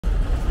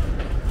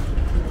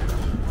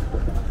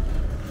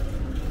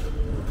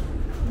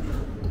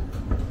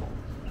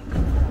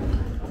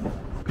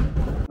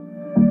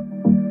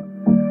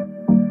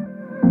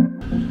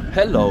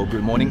Hello,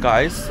 good morning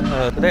guys.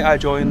 Today I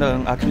joined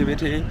an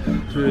activity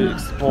to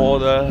explore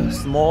the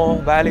small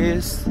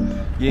valleys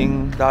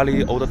in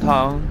Dali old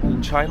town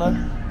in China.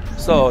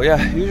 So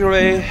yeah,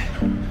 usually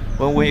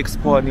when we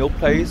explore a new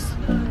place,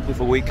 if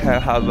we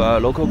can have a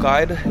local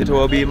guide, it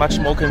will be much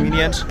more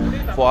convenient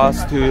for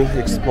us to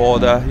explore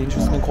the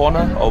interesting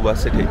corner of a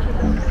city.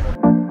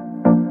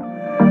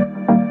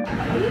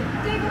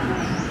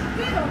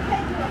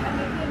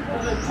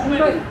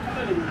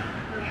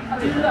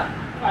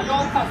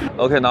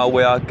 Okay, now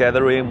we are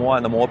gathering more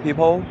and more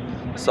people.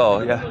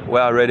 So yeah,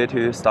 we are ready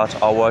to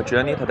start our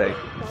journey today.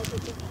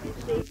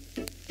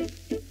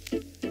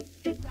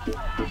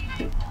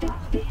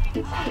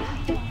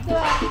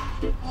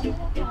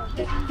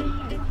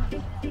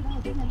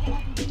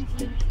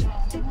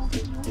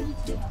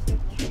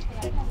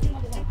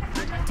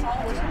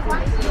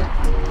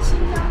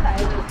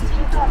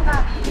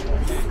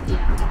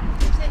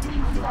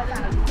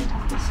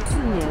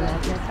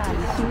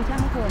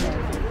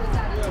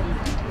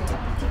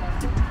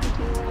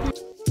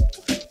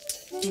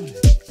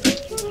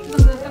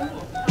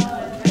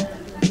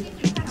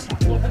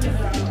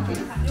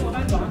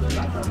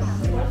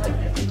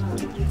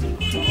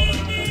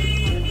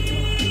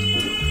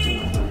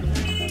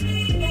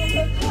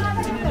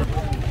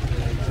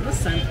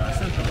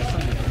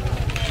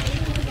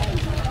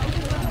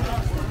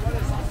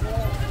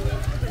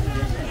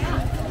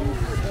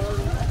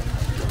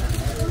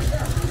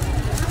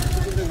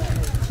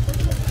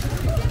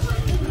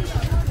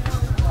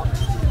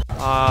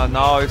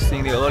 Now it's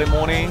in the early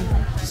morning.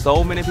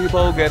 So many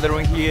people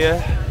gathering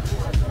here.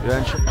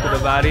 Yuan to the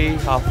valley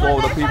are full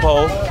of the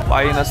people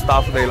buying the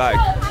stuff they like.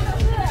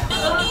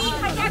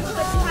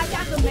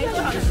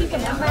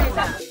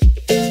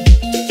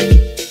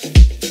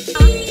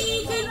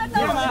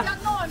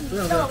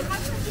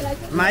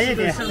 买一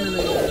点。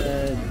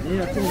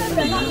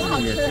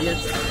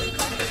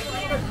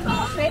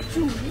水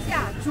煮一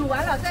下，煮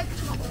完了再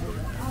炒。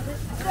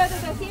对，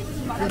先煮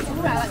把它煮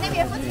软了。那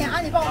边付钱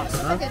啊，你帮我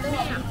10块钱的面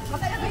啊。好，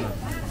大家可以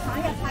尝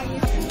一下差异。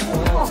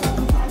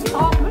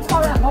好，我们炒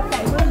了，我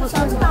改过我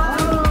上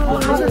我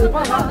20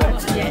块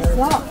钱也行。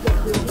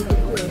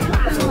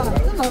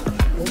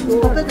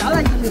我在家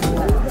了已经，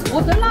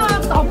我真啦，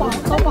到饱了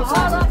，2块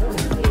啊，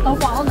我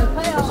们是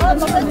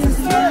3块钱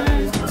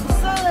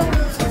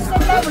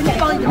1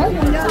包油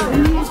的。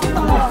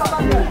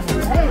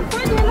哎，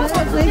关键了，我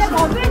直接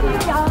搞给你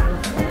讲，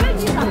给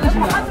你打个800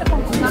块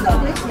钱的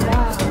回去了。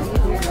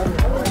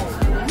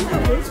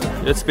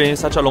 It's been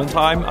such a long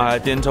time. I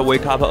didn't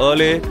wake up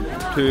early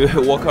to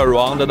walk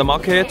around the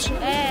market.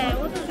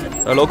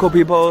 The local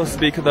people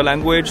speak the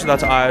language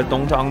that I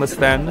don't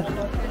understand.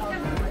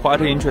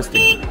 Quite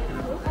interesting.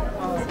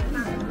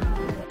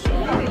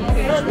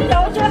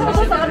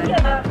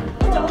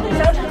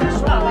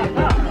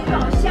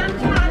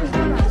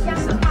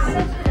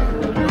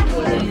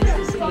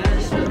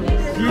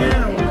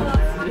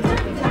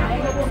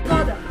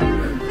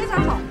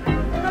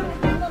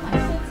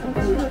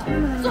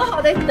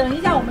 Oh, 等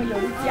一下，我们有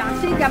一家，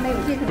这家没有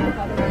这种不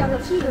好的，这家都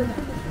是的。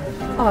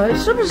哦，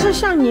是不是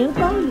像年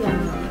糕一样的？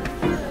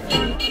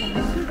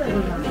是的。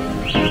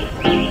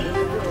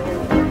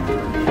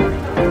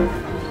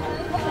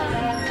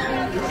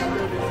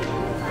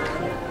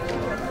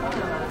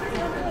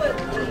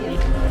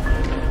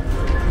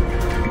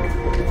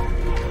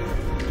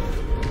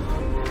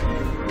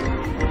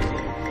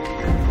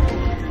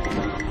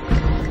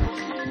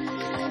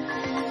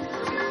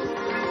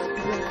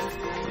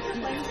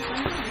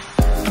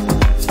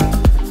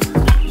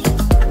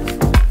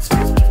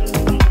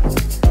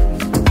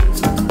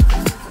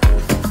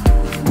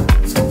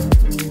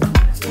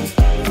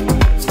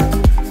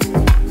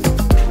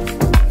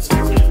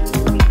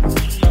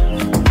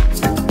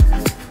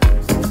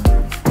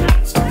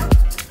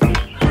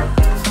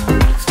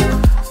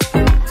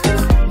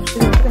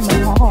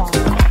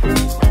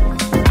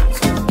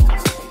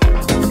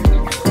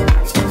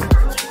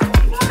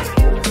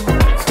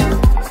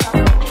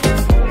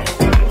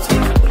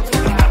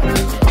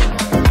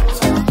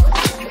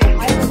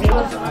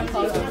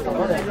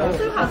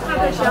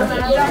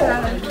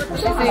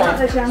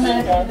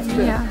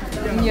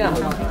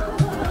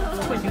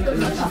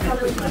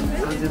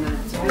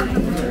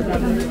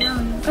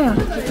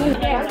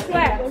哎呀，2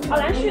块，好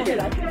难续的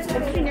了。我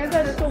去年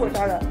在这做过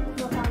家的，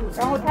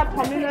然后它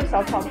旁边的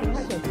小草坪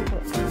还挺舒服。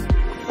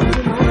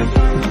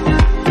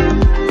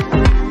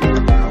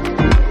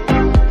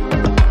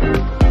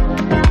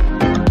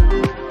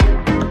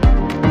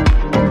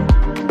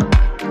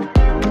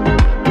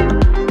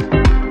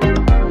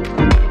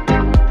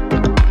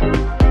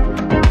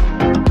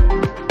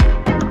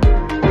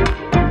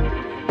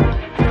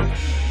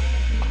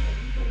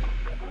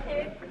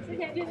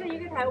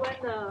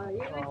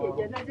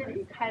 在这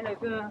里开了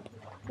个，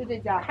就这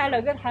家开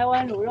了个台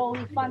湾卤肉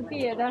饭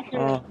店，但是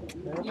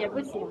也不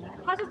行，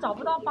他是找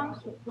不到帮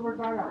手，是不是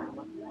当然？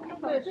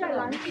对，在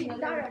蓝地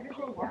当然就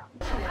是这家。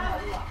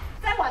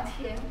再往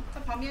前，它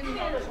旁边不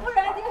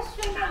然这个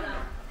顺着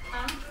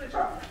啊，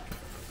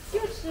就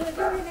吃吃的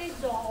就是那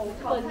种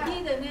本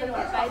地的那种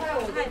白菜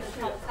的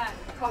炒菜，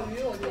烤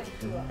鱼我就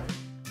吃了。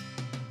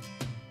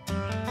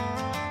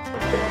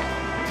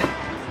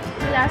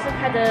这家是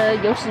开的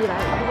有史以来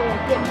这个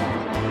店面。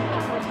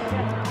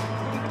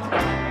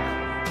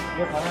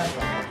有好难做。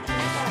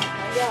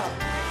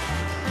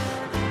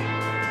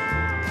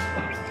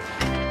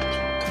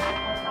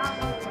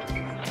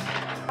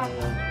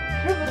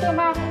10伏特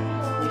吗？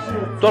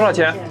多少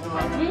钱？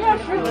您要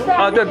10伏特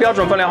啊，对，标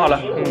准分量好了。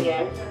嗯。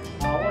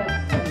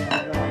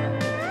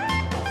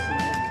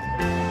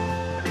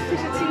这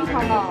是清汤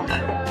的。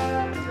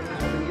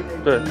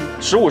对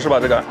，15是吧？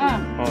这个。嗯。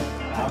嗯。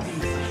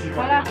好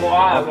了。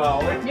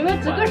你们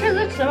几个柿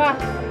子吃吧？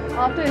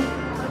啊，对。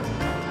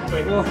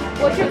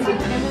我是清汤。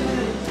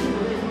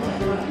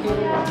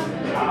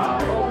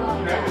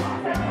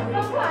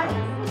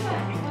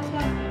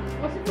我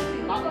是自己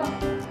一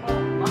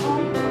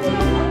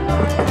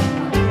个。